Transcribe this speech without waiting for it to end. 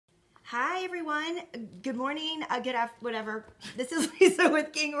Hi, everyone. Good morning, good afternoon, whatever. This is Lisa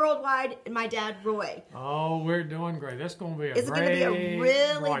with King Worldwide and my dad, Roy. Oh, we're doing great. That's going to be It's going to be a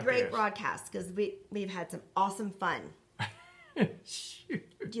really great broadcast because we've had some awesome fun. Do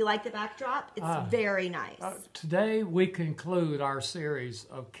you like the backdrop? It's very nice. Today, we conclude our series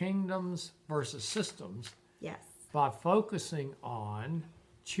of kingdoms versus systems by focusing on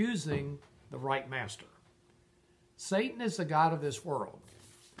choosing the right master. Satan is the god of this world,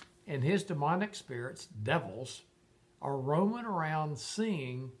 and his demonic spirits, devils, are roaming around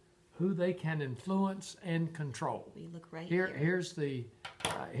seeing who they can influence and control. We look right here. Here's the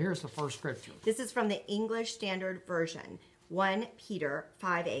first scripture. This is from the English Standard Version, 1 Peter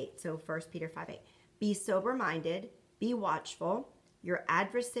 5:8. So 1 Peter 5:8. Be sober-minded, be watchful. Your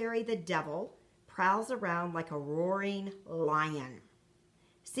adversary, the devil, prowls around like a roaring lion,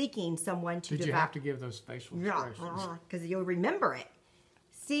 seeking someone to devour. Did you have to give those facial expressions? Because you'll remember it.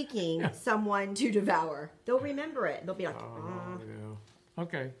 Seeking someone to devour. They'll remember it. They'll be like, yeah.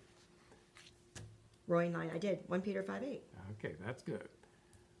 Okay. Roaring lion. I did. 1 Peter 5:8. Okay, that's good.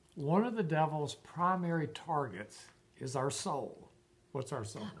 One of the devil's primary targets is our soul. What's our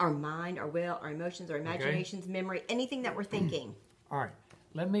soul? Our mind, our will, our emotions, our imaginations, memory, anything that we're thinking. All right.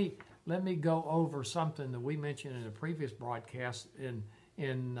 Let me go over something that we mentioned in a previous broadcast in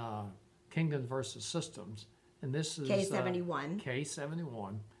Kingdoms versus Systems. And this is K71.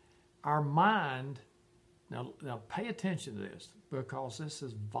 K71. Our mind, now pay attention to this because this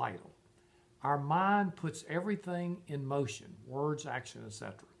is vital. Our mind puts everything in motion, words, action,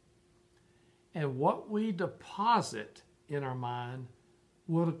 etc. And what we deposit in our mind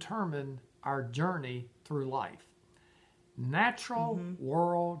will determine our journey through life. Natural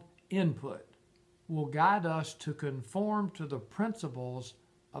world input will guide us to conform to the principles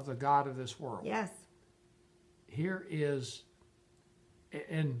of the God of this world. Yes. Here is,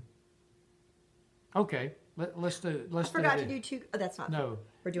 and okay, let's do. I forgot to do two. Oh, that's not. No,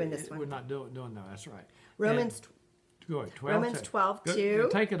 we're doing this one. We're not doing that. That's right. Romans. Go ahead. 12, Romans 12:2. Go,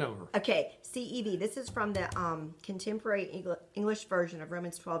 take it over. Okay, CEV. This is from the contemporary English version of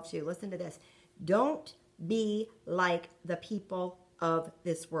Romans 12:2. Listen to this. Don't be like the people of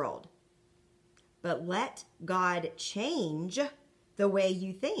this world, but let God change the way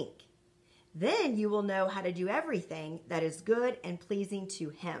you think. Then you will know how to do everything that is good and pleasing to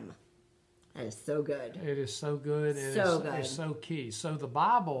Him. That is so good. It is so good. And good. It's so key. So the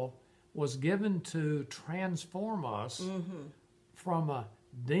Bible was given to transform us from a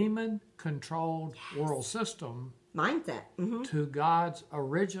demon-controlled world system mindset to God's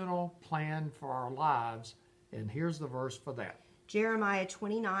original plan for our lives. And here's the verse for that. Jeremiah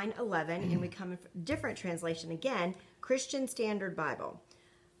 29:11, and we come in different translation again, Christian Standard Bible.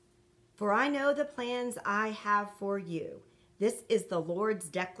 For I know the plans I have for you. This is the Lord's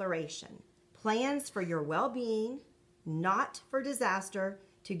declaration. Plans for your well-being, not for disaster,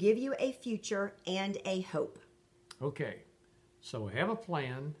 to give you a future and a hope. Okay, so we have a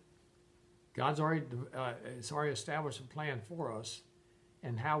plan. God's already established a plan for us,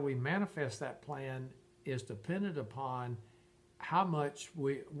 and how we manifest that plan is dependent upon how much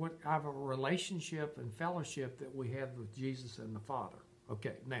what have a relationship and fellowship that we have with Jesus and the Father.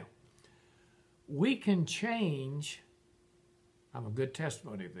 Okay, now we can change. I'm a good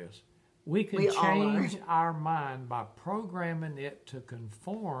testimony of this. We can change our mind by programming it to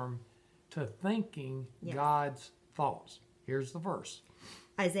conform to thinking God's thoughts. Here's the verse.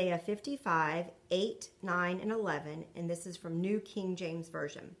 Isaiah 55:8, 9, and 11, and this is from New King James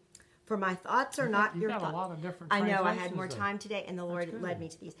Version. For my thoughts are not your thoughts. You've got a lot of different I know, I translations had more there. time today, and the Lord led me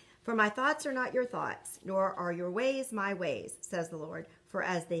to these. For my thoughts are not your thoughts, nor are your ways my ways, says the Lord. For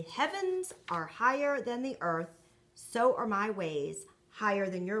as the heavens are higher than the earth, so are my ways higher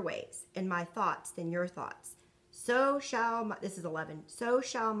than your ways, and my thoughts than your thoughts. So shall my, this is 11, so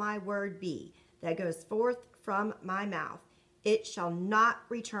shall my word be that goes forth from my mouth. It shall not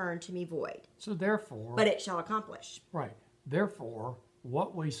return to me void. So therefore, but it shall accomplish. Right. Therefore,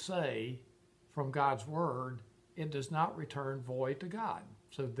 what we say from God's word, it does not return void to God.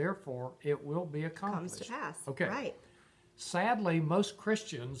 So therefore, it will be accomplished. Comes to pass. Okay. Right. Sadly, most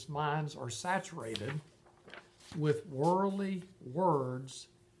Christians' minds are saturated with worldly words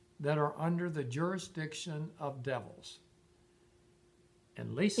that are under the jurisdiction of devils.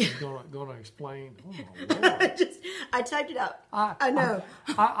 And Lisa's going to explain. Oh my Lord! I typed it up. I know.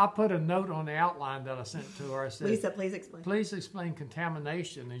 I put a note on the outline that I sent to her. I said, Lisa, please explain. Please explain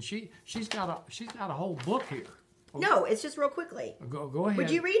contamination. And she's got a whole book here. Okay. No, it's just real quickly. Go ahead. Would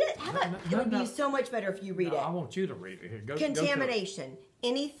you read it? How about it would be so much better if you read it. I want you to read it. Here, contamination.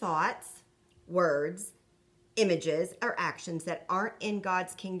 Any thoughts, words, images or actions that aren't in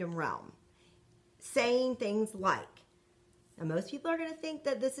God's kingdom realm. Saying things like, and most people are going to think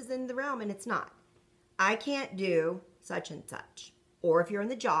that this is in the realm, and it's not. I can't do such and such. Or if you're in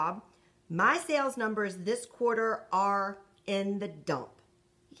the job, my sales numbers this quarter are in the dump.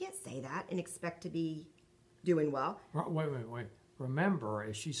 You can't say that and expect to be doing well. Wait. Remember,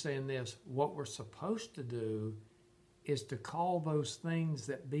 as she's saying this, what we're supposed to do is to call those things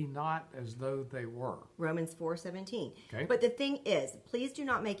that be not as though they were. Romans 4:17. Okay. But the thing is, please do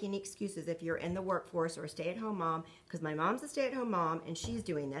not make any excuses if you're in the workforce or a stay-at-home mom, because my mom's a stay-at-home mom and she's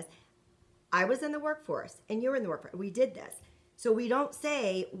doing this. I was in the workforce and you're in the workforce. We did this. So we don't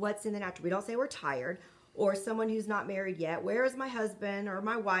say what's in the natural. We don't say we're tired, or someone who's not married yet, where is my husband or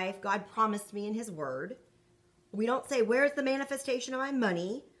my wife? God promised me in his word. We don't say, where's the manifestation of my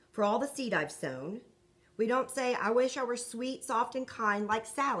money for all the seed I've sown? We don't say, I wish I were sweet, soft, and kind like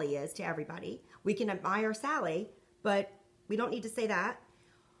Sally is to everybody. We can admire Sally, but we don't need to say that.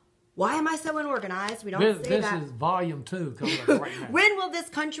 Why am I so unorganized? We don't say that. This is volume 2 coming up right now. When will this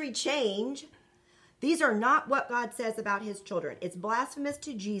country change? These are not what God says about his children. It's blasphemous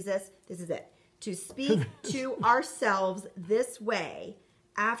to Jesus. This is it. To speak to ourselves this way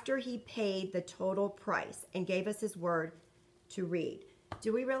after he paid the total price and gave us his word to read.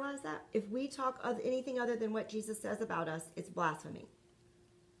 Do we realize that? If we talk of anything other than what Jesus says about us, it's blasphemy.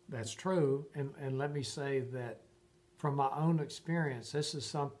 That's true. And let me say that from my own experience, this is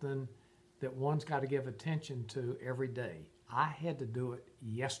something that one's got to give attention to every day. I had to do it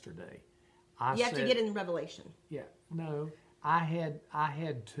yesterday. You have to get in Revelation. Yeah, no. I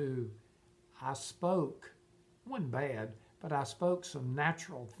spoke, it wasn't bad, but I spoke some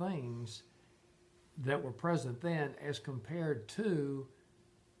natural things that were present then as compared to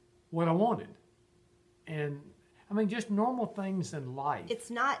what I wanted. And I mean, just normal things in life.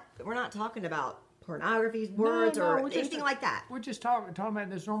 We're not talking about pornography words or anything like that. We're just talking about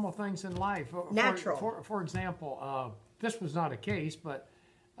these normal things in life. Natural. For example, this was not a case, but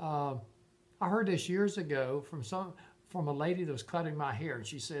I heard this years ago from a lady that was cutting my hair, and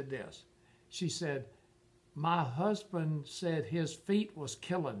she said this. She said, my husband said his feet was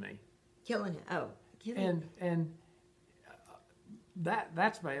killing me. Killing him. Oh, killing. And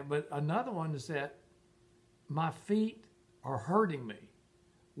that's bad. But another one is that my feet are hurting me.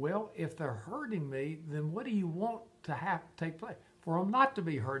 Well, if they're hurting me, then what do you want to have to take place? For them not to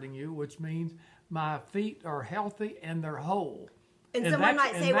be hurting you, which means my feet are healthy and they're whole. And someone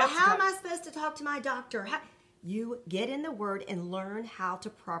might say, well, how am I supposed to talk to my doctor? You get in the Word and learn how to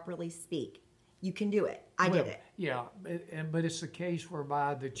properly speak. You can do it. I did it. Yeah, but it's a case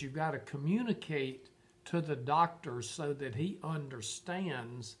whereby that you've got to communicate to the doctor so that he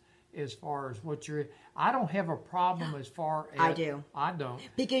understands as far as what you're... I don't have a problem as far as... I do. I don't.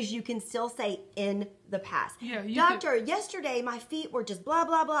 Because you can still say in the past. Yeah, Doctor, yesterday my feet were just blah,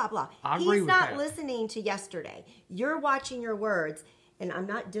 blah, blah, blah. I agree He's with not that. listening to yesterday. You're watching your words. And I'm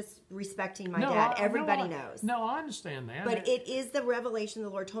not disrespecting my dad. Everybody knows. No, I understand that. But it is the revelation the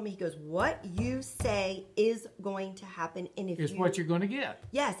Lord told me. He goes, what you say is going to happen. And it's what you're going to get.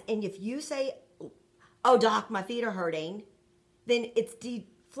 Yes. And if you say, oh, Doc, my feet are hurting, then it's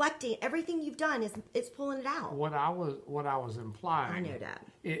deflecting. Everything you've done it's pulling it out. What I was implying. I know that.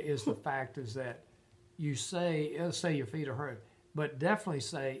 Is the fact is that you say your feet are hurting, but definitely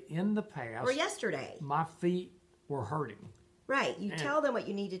say in the past. Or yesterday. My feet were hurting. Right. You tell them what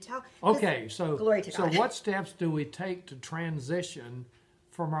you need to tell. Okay, so glory to God. What steps do we take to transition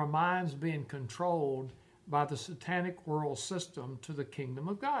from our minds being controlled by the satanic world system to the kingdom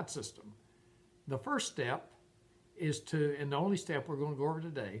of God system? The first step is and the only step we're going to go over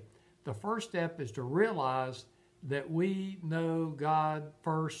today, the first step is to realize that we know God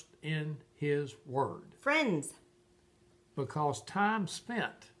first in His Word. Friends. Because time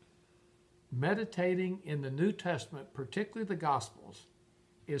spent meditating in the New Testament, particularly the Gospels,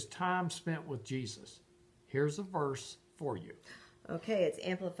 is time spent with Jesus. Here's a verse for you. Okay, it's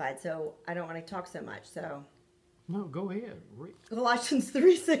amplified, so I don't want to talk so much. So, no, go ahead. Read. Colossians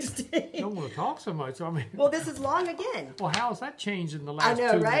 3:16. Don't want to talk so much. I mean, well, this is long again. Well, how has that changed in the last 2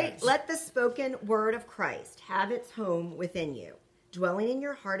 minutes? I know, right? Minutes? Let the spoken word of Christ have its home within you, dwelling in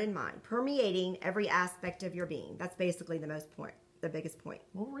your heart and mind, permeating every aspect of your being. That's basically the biggest point.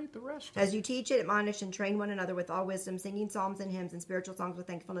 We'll read the rest. As you teach it, admonish, and train one another with all wisdom, singing psalms and hymns and spiritual songs with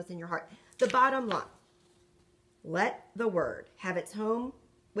thankfulness in your heart. The bottom line, let the word have its home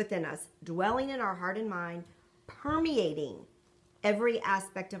within us, dwelling in our heart and mind, permeating every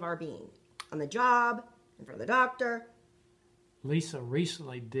aspect of our being. On the job, in front of the doctor. Lisa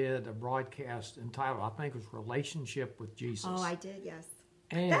recently did a broadcast entitled, I think it was Relationship with Jesus. Oh, I did, yes.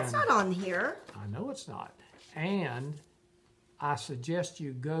 And that's not on here. I know it's not. And I suggest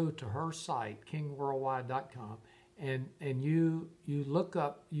you go to her site, kingworldwide.com, and you look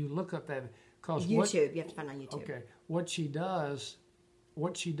up that, because YouTube. You have to find on YouTube. Okay, what she does,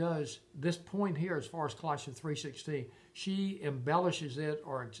 this point here, as far as Colossians 3:16, she embellishes it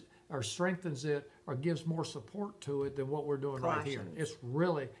or strengthens it or gives more support to it than what we're doing right here. It's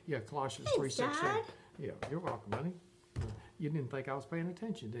really, Colossians 3:16. Dad. Yeah, you're welcome, honey. You didn't think I was paying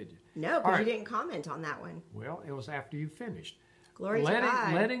attention, did you? No, because you didn't comment on that one. Well, it was after you finished. Glory to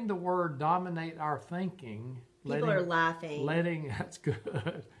God. Letting the word dominate our thinking. People are laughing. That's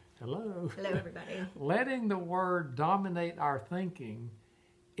good. Hello. Hello, everybody. Letting the word dominate our thinking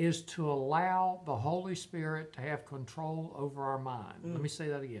is to allow the Holy Spirit to have control over our mind. Let me say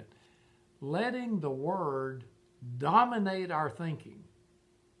that again. Letting the word dominate our thinking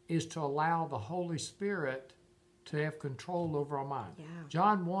is to allow the Holy Spirit to have control over our mind. Yeah.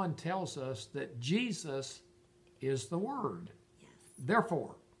 John 1 tells us that Jesus is the Word. Yes.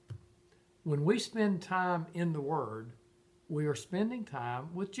 Therefore, when we spend time in the Word, we are spending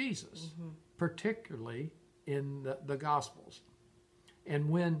time with Jesus, particularly in the Gospels. And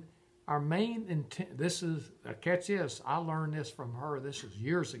when our main intent, catch this, I learned this from her, this is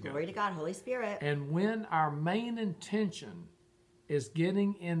years ago. Glory to God, Holy Spirit. And when our main intention is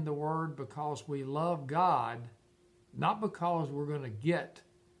getting in the Word because we love God, not because we're going to get.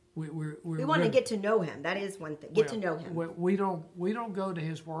 We want to get to know Him. That is one thing. Get to know Him. We don't go to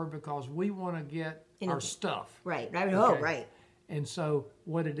His Word because we want to get our stuff. Right. Oh, Okay? right. And so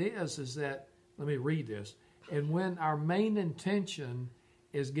what it is that, let me read this. And when our main intention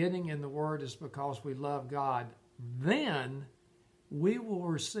is getting in the Word is because we love God, then we will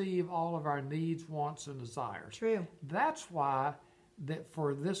receive all of our needs, wants, and desires. True. That's why that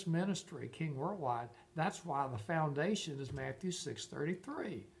for this ministry, King Worldwide, that's why the foundation is Matthew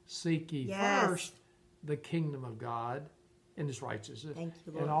 6:33. Seek ye first the kingdom of God and His righteousness. Thank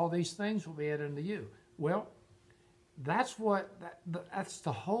you, Lord. And all these things will be added unto you. Well, that's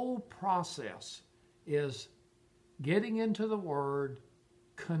the whole process, is getting into the Word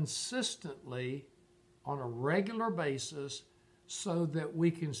consistently on a regular basis so that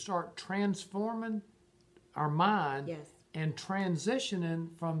we can start transforming our mind and transitioning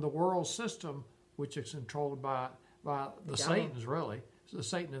from the world system, which is controlled by the Satans, really. So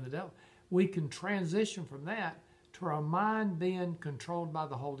Satan and the devil. We can transition from that to our mind being controlled by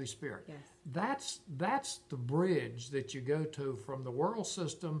the Holy Spirit. Yes. That's the bridge that you go to from the world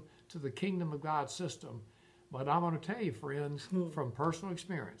system to the kingdom of God system. But I'm going to tell you, friends, from personal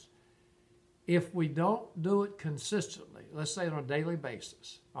experience, if we don't do it consistently, let's say on a daily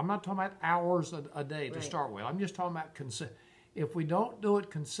basis, I'm not talking about hours a day to start with. I'm just talking about if we don't do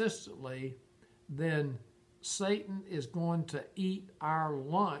it consistently, then Satan is going to eat our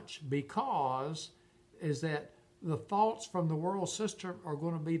lunch, because is that the thoughts from the world system are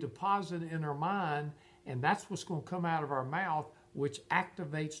going to be deposited in our mind, and that's what's going to come out of our mouth, which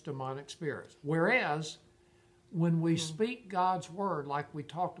activates demonic spirits. Whereas when we speak God's word, like we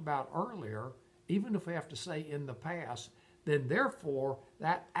talked about earlier, even if we have to say in the past, then therefore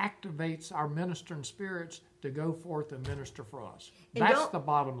that activates our ministering spirits to go forth and minister for us. That's the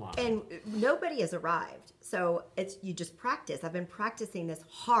bottom line. And nobody has arrived. So you just practice. I've been practicing this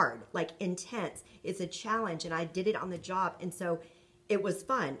hard, like intense. It's a challenge, and I did it on the job. And so it was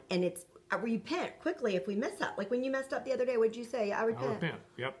fun. And I repent quickly if we mess up. Like when you messed up the other day, what'd you say? I repent. I repent,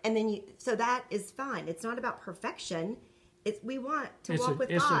 yep. And then so that is fine. It's not about perfection. We want to walk with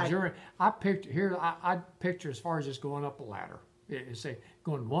God. It's a journey. I picture as far as just going up a ladder. It's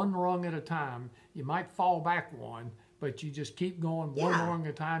going one rung at a time. You might fall back one, but you just keep going one rung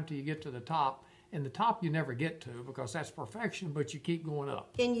at a time till you get to the top. And the top you never get to because that's perfection, but you keep going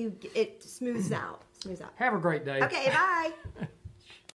up. And it smooths out. Have a great day. Okay, bye.